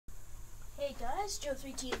guys,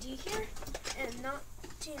 Joe3TNT here, and not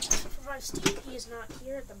TNT5Steve. He is not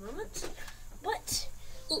here at the moment, but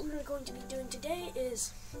what we're going to be doing today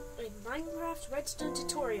is a Minecraft Redstone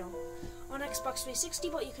tutorial on Xbox 360,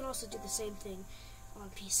 but you can also do the same thing on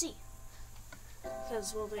PC.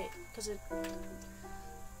 Because, well,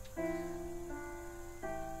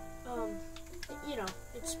 you know,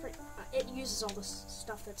 it's pretty, it uses all this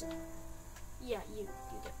stuff that's, yeah, you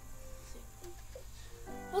get.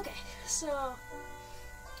 Okay, so,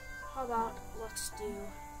 how about, let's do,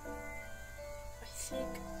 I think,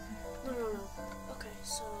 no, okay,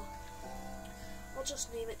 so, I'll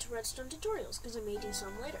just name it Redstone Tutorials, because I may do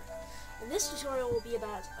some later. And this tutorial will be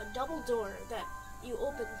about a double door that you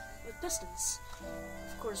open with pistons.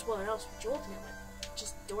 Of course, what else would you open it with?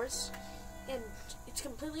 Just doors? And it's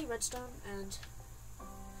completely redstone, and,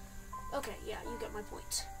 okay, yeah, you get my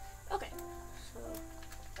point. Okay, so,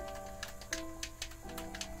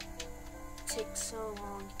 it takes so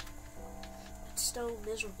long. It's so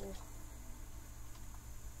miserable.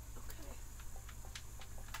 Okay.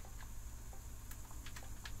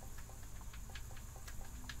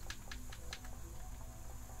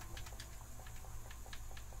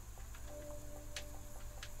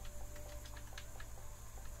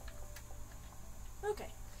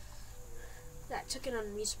 Okay. That took an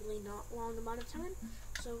unreasonably not long amount of time,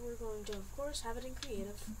 so we're going to, of course, have it in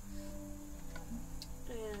creative.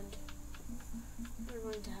 And we're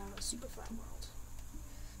going to have a super flat world.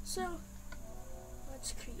 So,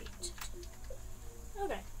 let's create it.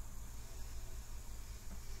 Okay.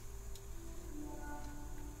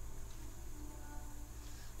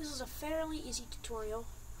 This is a fairly easy tutorial.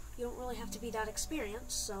 You don't really have to be that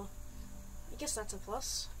experienced, so I guess that's a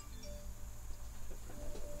plus.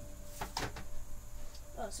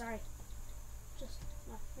 Oh, sorry. Just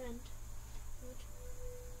my friend.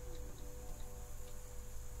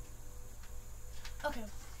 Okay,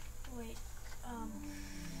 wait,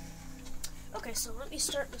 okay, so let me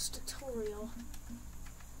start this tutorial.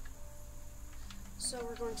 So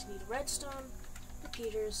we're going to need redstone,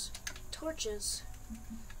 repeaters, torches,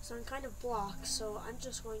 some kind of block, so I'm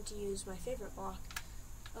just going to use my favorite block,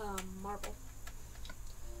 marble,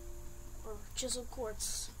 or chiseled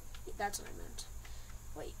quartz. That's what I meant.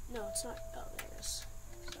 Wait, no, it's not. Oh, there it is.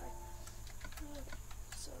 Sorry. Okay,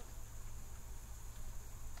 so,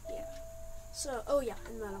 yeah. So, oh yeah,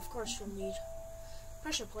 and then of course you'll need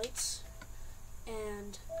pressure plates,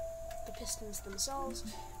 and the pistons themselves,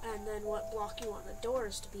 and then what block you want the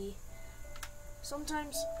doors to be.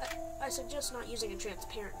 Sometimes, I suggest not using a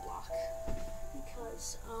transparent block,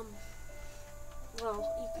 because, well,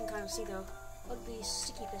 you can kind of see the ugly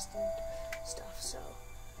sticky piston stuff, so,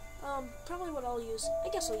 probably what I'll use, I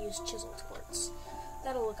guess I'll use chiseled quartz.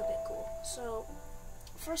 That'll look a bit cool. So,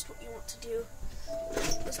 first what you want to do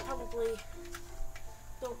is probably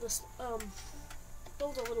build this,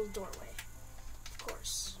 build a little doorway, of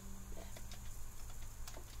course. Yeah.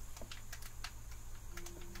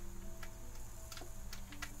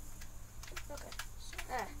 Okay, so,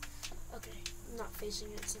 okay, I'm not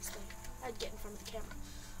facing it since I'd get in front of the camera.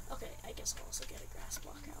 Okay, I guess I'll also get a grass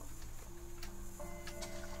block out.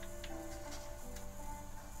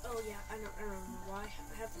 Oh yeah, I don't know why.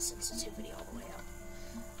 I have the sensitivity all the way up.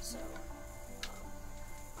 So,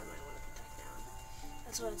 I might want to put that down.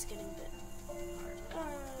 That's why it's getting a bit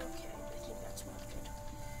hard. Okay, I think that's what good.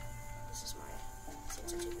 This is my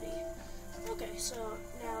sensitivity. Okay, so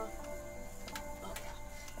now, oh yeah.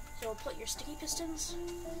 So I'll put your sticky pistons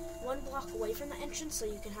one block away from the entrance so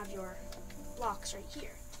you can have your blocks right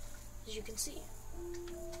here, as you can see.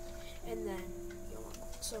 And then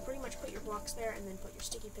so pretty much put your blocks there, and then put your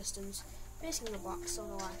sticky pistons facing the blocks so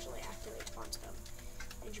they'll actually activate onto them.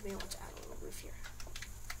 And you'll be able to add a little roof here.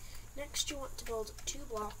 Next, you want to build 2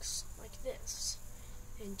 blocks like this,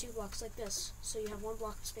 and 2 blocks like this, so you have 1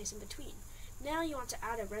 block space in between. Now you want to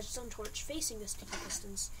add a redstone torch facing the sticky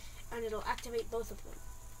pistons, and it'll activate both of them.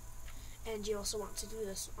 And you also want to do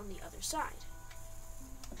this on the other side,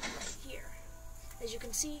 right here. As you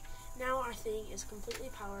can see, now our thing is completely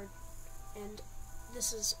powered, and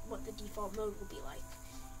this is what the default mode will be like,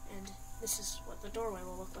 and this is what the doorway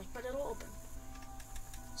will look like, but it'll open.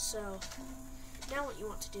 So, now what you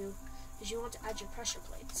want to do is you want to add your pressure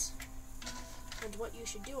plates, and what you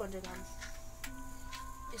should do under them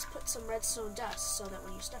is put some redstone dust so that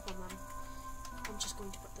when you step on them, I'm just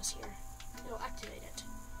going to put this here, it'll activate it,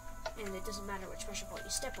 and it doesn't matter which pressure plate you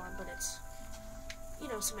step on, but it's, you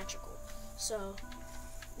know, symmetrical. So,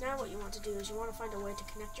 now what you want to do is you want to find a way to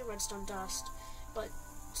connect your redstone dust, but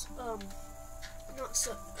not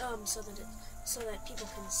so so that people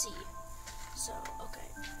can see. So okay,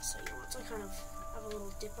 so you want to kind of have a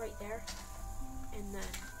little dip right there, and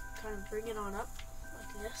then kind of bring it on up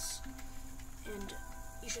like this, and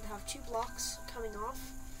you should have 2 blocks coming off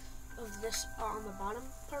of this on the bottom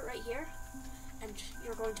part right here, and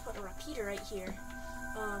you're going to put a repeater right here.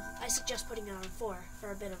 I suggest putting it on 4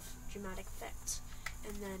 for a bit of dramatic effect,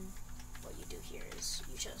 and then what you do here is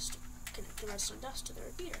you just connect the redstone dust to the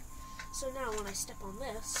repeater. So now when I step on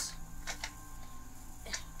this,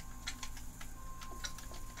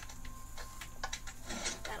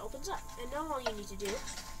 that opens up, and now all you need to do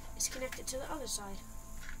is connect it to the other side.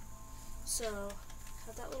 So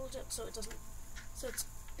have that little dip so it doesn't, so it's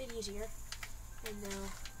a bit easier. And now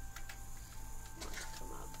I want to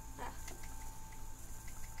come up.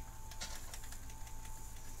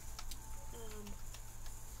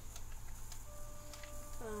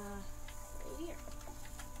 Right here.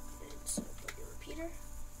 And so put your repeater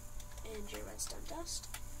and your redstone dust.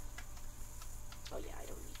 Oh yeah, I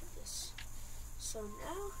don't need this. So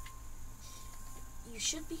now you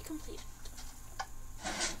should be completed.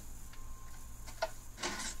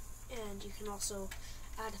 And you can also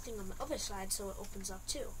add a thing on the other side so it opens up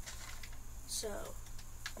too. So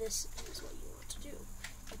this is what you want to do.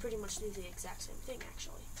 You pretty much do the exact same thing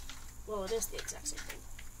actually. Well, it is the exact same thing.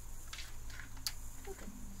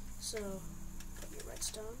 Okay, so put your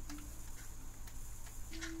redstone.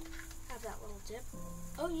 Have that little dip.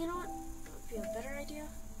 Oh, you know what? That would be a better idea.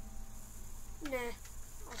 Nah,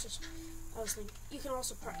 I was thinking, you can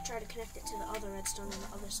also try to connect it to the other redstone on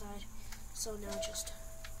the other side. So now just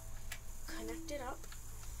connect it up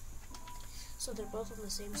so they're both on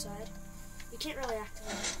the same side. You can't really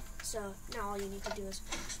activate it, so now all you need to do is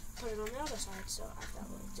put it on the other side. So I have that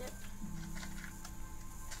little dip.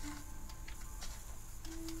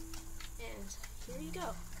 And here you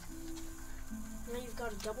go. Now you've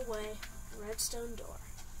got a double-way redstone door.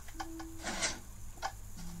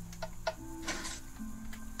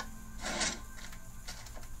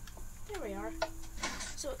 There we are.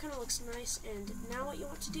 So it kind of looks nice, and now what you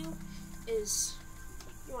want to do is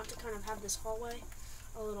you want to kind of have this hallway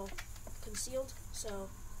a little concealed. So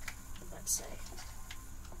let's say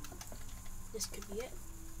this could be it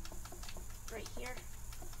right here.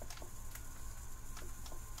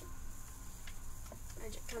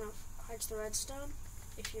 And it kind of hides the redstone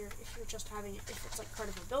if you're just having it, if it's like part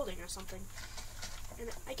of a building or something. And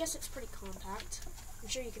I guess it's pretty compact. I'm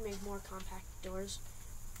sure you can make more compact doors,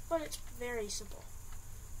 but it's very simple.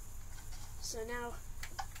 So now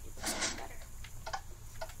it looks a bit better.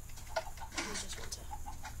 You just want to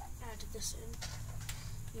add this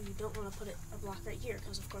in. You don't want to put a block right here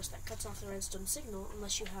because of course that cuts off the redstone signal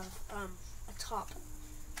unless you have a top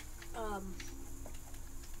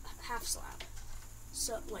half slab.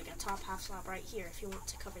 So, like a top half slab right here if you want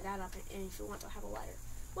to cover that up, and if you want to have a ladder.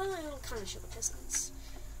 Well, it'll kind of show the distance.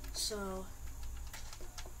 So,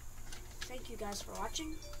 thank you guys for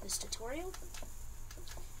watching this tutorial.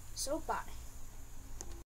 So, bye.